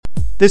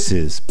This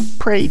is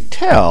Pray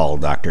Tell,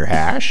 Dr.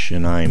 Hash,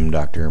 and I'm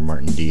Dr.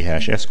 Martin D.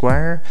 Hash,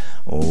 Esquire,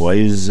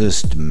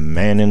 wisest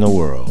man in the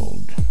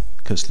world.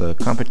 'Cause the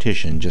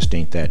competition just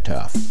ain't that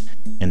tough.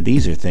 And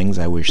these are things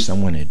I wish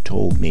someone had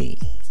told me.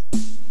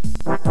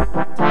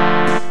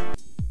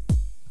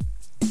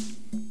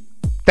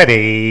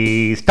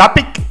 Today's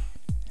topic: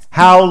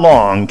 how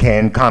long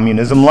can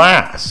communism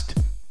last?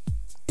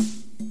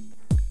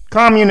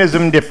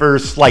 Communism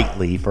differs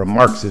slightly from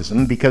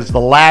Marxism because the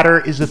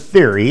latter is a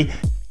theory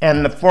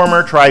and the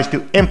former tries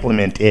to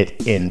implement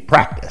it in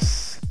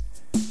practice.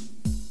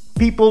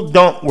 People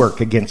don't work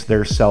against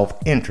their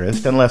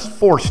self-interest unless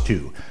forced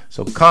to,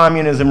 so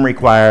communism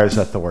requires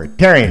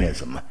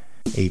authoritarianism,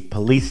 a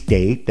police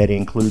state that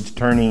includes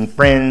turning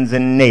friends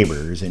and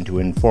neighbors into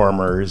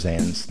informers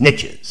and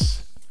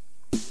snitches.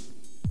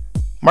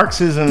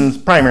 Marxism's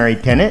primary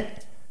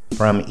tenet,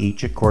 from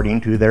each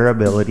according to their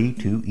ability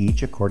to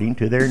each according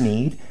to their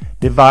need,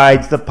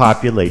 divides the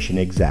population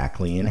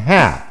exactly in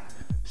half.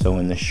 So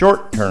in the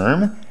short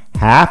term,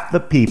 half the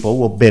people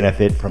will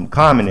benefit from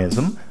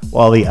communism,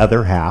 while the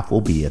other half will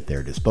be at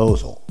their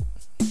disposal.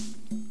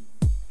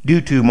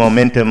 Due to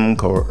momentum,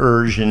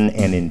 coercion,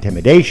 and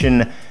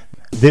intimidation,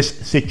 this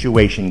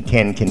situation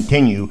can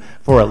continue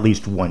for at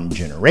least one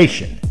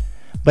generation.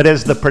 But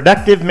as the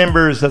productive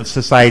members of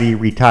society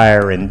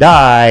retire and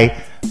die,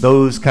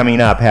 those coming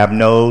up have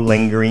no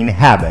lingering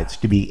habits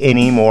to be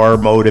any more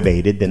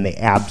motivated than they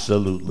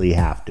absolutely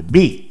have to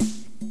be.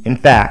 In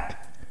fact,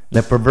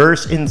 the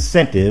perverse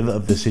incentive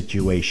of the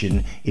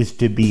situation is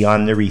to be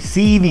on the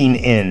receiving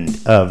end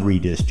of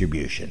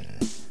redistribution.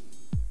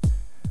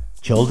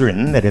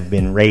 Children that have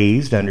been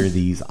raised under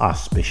these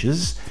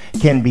auspices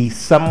can be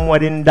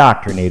somewhat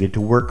indoctrinated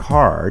to work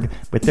hard,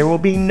 but there will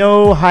be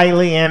no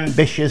highly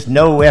ambitious,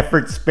 no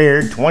effort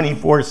spared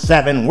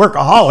 24/7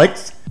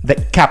 workaholics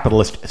that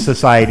capitalist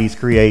societies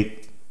create.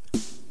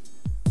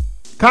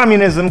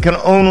 Communism can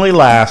only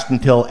last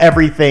until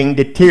everything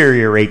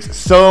deteriorates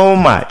so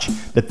much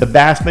that the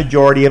vast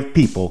majority of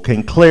people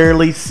can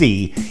clearly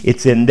see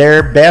it's in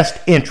their best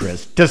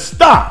interest to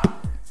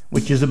stop,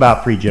 which is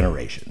about 3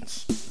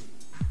 generations.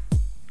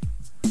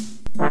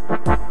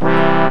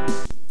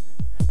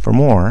 For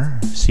more,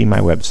 see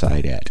my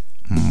website at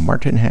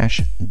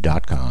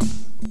martinhash.com.